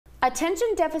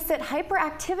Attention deficit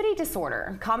hyperactivity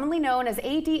disorder, commonly known as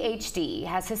ADHD,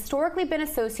 has historically been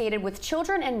associated with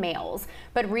children and males,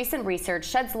 but recent research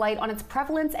sheds light on its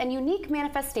prevalence and unique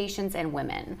manifestations in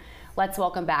women. Let's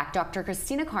welcome back Dr.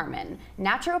 Kristina Carman,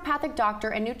 naturopathic doctor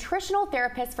and nutritional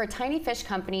therapist for Tiny Fish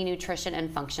Company Nutrition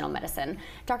and Functional Medicine.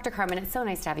 Dr. Carman, it's so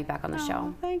nice to have you back on the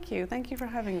show. Thank you. Thank you for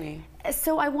having me.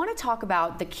 So I want to talk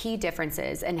about the key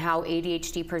differences in how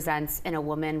ADHD presents in a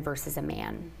woman versus a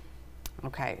man.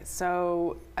 Okay,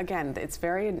 so again, it's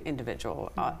very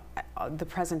individual. The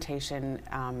presentation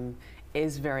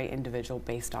is very individual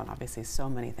based on obviously so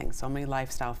many things, so many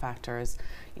lifestyle factors,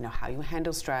 you know, how you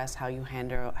handle stress, how you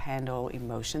handle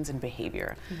emotions and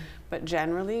behavior. But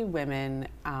generally women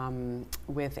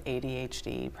with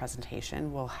ADHD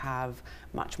presentation will have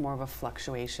much more of a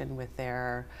fluctuation with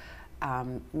their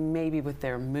maybe with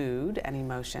their mood and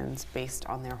emotions based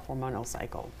on their hormonal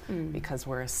cycle, because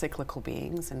we're cyclical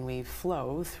beings and we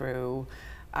flow through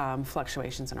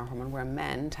fluctuations in our hormone, where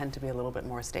men tend to be a little bit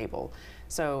more stable.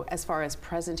 So as far as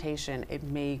presentation, it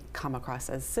may come across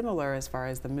as similar as far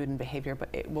as the mood and behavior, but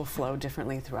it will flow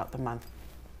differently throughout the month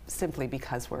simply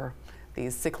because we're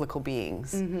these cyclical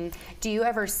beings. Do you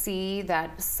ever see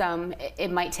that it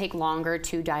might take longer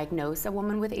to diagnose a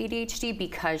woman with ADHD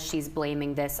because she's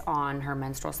blaming this on her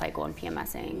menstrual cycle and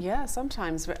PMSing? Yeah,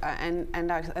 sometimes, and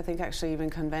I think actually even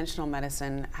conventional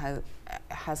medicine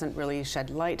hasn't really shed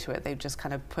light to it. They've just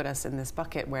kind of put us in this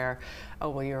bucket where, oh,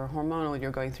 well, you're hormonal, you're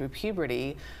going through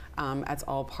puberty, that's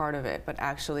all part of it. But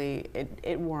actually,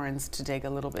 it warrants to dig a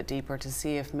little bit deeper to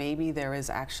see if maybe there is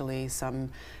actually some,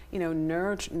 you know,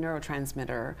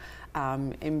 neurotransmitter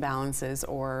imbalances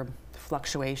or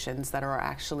fluctuations that are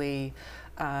actually,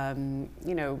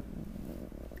 you know,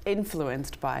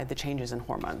 influenced by the changes in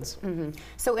hormones.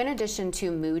 So in addition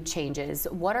to mood changes,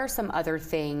 what are some other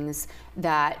things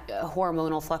that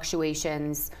hormonal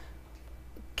fluctuations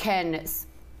can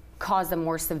cause the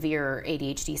more severe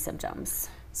ADHD symptoms?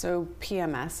 So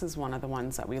PMS is one of the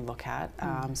ones that we look at.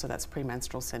 So that's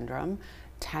premenstrual syndrome.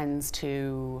 Tends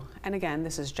to, and again,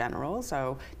 this is general,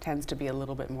 so tends to be a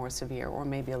little bit more severe or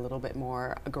maybe a little bit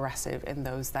more aggressive in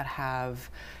those that have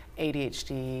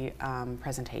ADHD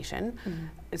presentation,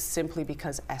 simply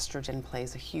because estrogen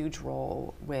plays a huge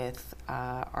role with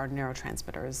our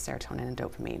neurotransmitters, serotonin and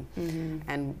dopamine.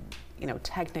 And you know,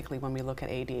 technically when we look at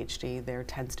ADHD, there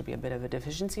tends to be a bit of a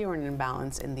deficiency or an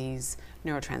imbalance in these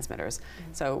neurotransmitters.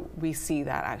 So we see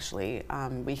that actually,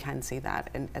 we can see that,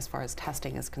 and as far as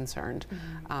testing is concerned,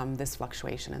 this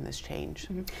fluctuation and this change.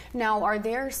 Now, are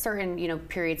there certain, you know,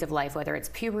 periods of life, whether it's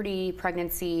puberty,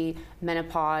 pregnancy,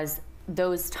 menopause,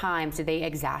 those times, do they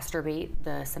exacerbate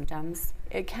the symptoms?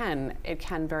 It can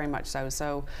very much so.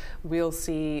 So we'll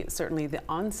see certainly the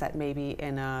onset maybe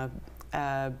in a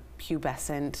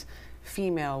pubescent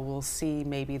female. We'll see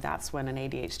maybe that's when an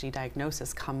ADHD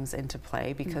diagnosis comes into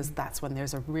play, because that's when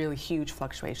there's a really huge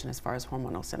fluctuation as far as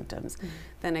hormonal symptoms.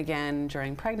 Then again,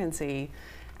 during pregnancy,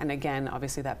 and again,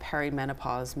 obviously that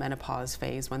perimenopause, menopause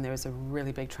phase, when there's a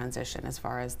really big transition as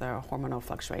far as the hormonal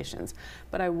fluctuations.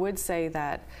 But I would say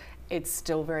that it's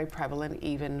still very prevalent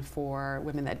even for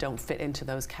women that don't fit into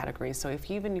those categories. So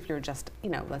even if you're just, you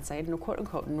know, let's say quote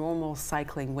unquote normal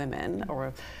cycling women,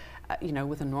 or you know,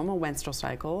 with a normal menstrual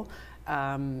cycle,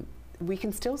 we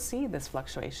can still see this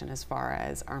fluctuation as far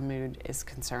as our mood is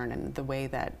concerned, and the way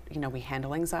that, you know, we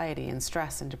handle anxiety and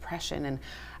stress and depression and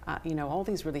you know, all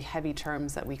these really heavy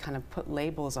terms that we kind of put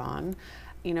labels on.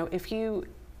 You know, if you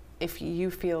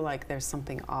feel like there's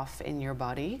something off in your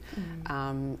body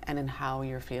and in how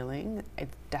you're feeling, it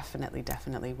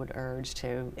definitely would urge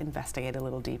to investigate a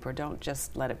little deeper. Don't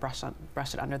just let it brush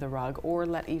it under the rug, or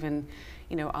let even,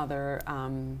 you know, other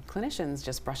clinicians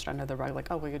just brush it under the rug, like,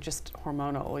 oh, well, you're just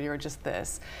hormonal, or you're just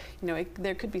this. You know,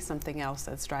 there could be something else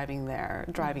that's driving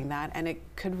that, and it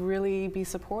could really be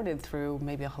supported through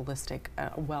maybe a holistic,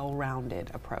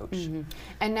 well-rounded approach.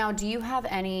 And now, do you have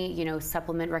any, you know,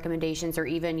 supplement recommendations, or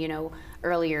even, you know,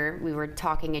 earlier we were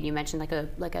talking and you mentioned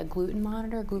like a gluten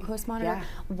monitor, glucose monitor. Yeah.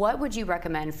 What would you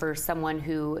recommend for someone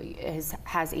who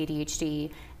has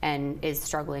ADHD and is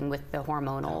struggling with the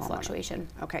hormonal fluctuation?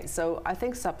 Okay, so I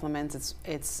think supplements,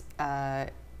 it's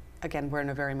again, we're in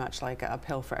a very much like a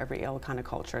pill for every ill kind of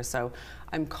culture. So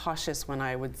I'm cautious when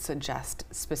I would suggest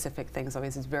specific things.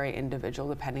 Obviously, it's very individual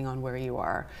depending on where you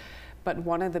are. But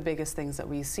one of the biggest things that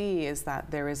we see is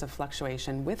that there is a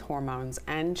fluctuation with hormones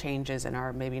and changes in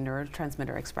our maybe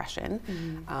neurotransmitter expression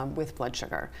with blood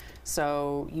sugar.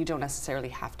 So you don't necessarily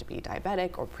have to be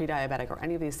diabetic or pre-diabetic or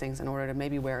any of these things in order to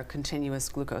maybe wear a continuous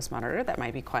glucose monitor. That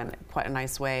might be quite a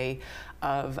nice way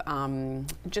of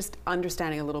just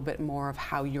understanding a little bit more of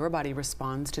how your body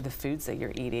responds to the foods that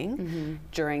you're eating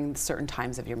during certain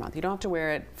times of your month. You don't have to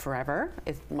wear it forever.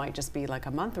 It might just be like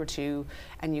a month or two,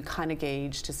 and you kind of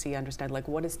gauge to see, understand like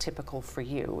what is typical for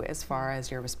you as far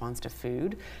as your response to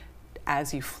food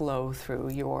as you flow through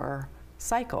your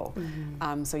cycle.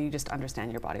 So you just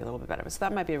understand your body a little bit better. So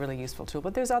that might be a really useful tool.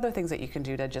 But there's other things that you can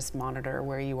do to just monitor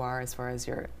where you are as far as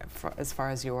your sort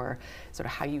of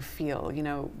how you feel. You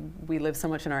know, we live so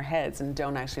much in our heads and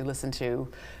don't actually listen to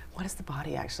what is the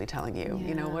body actually telling you.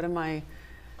 You know,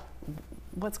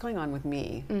 what's going on with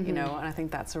me? You know, and I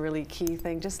think that's a really key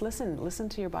thing. Just listen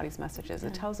to your body's messages.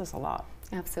 It tells us a lot.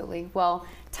 Absolutely. Well,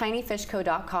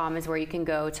 tinyfishco.com is where you can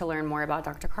go to learn more about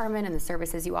Dr. Carman and the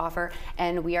services you offer.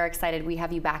 And we are excited. We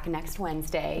have you back next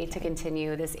Wednesday to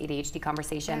continue this ADHD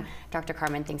conversation. Dr.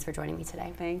 Carman, thanks for joining me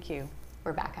today. Thank you.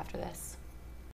 We're back after this.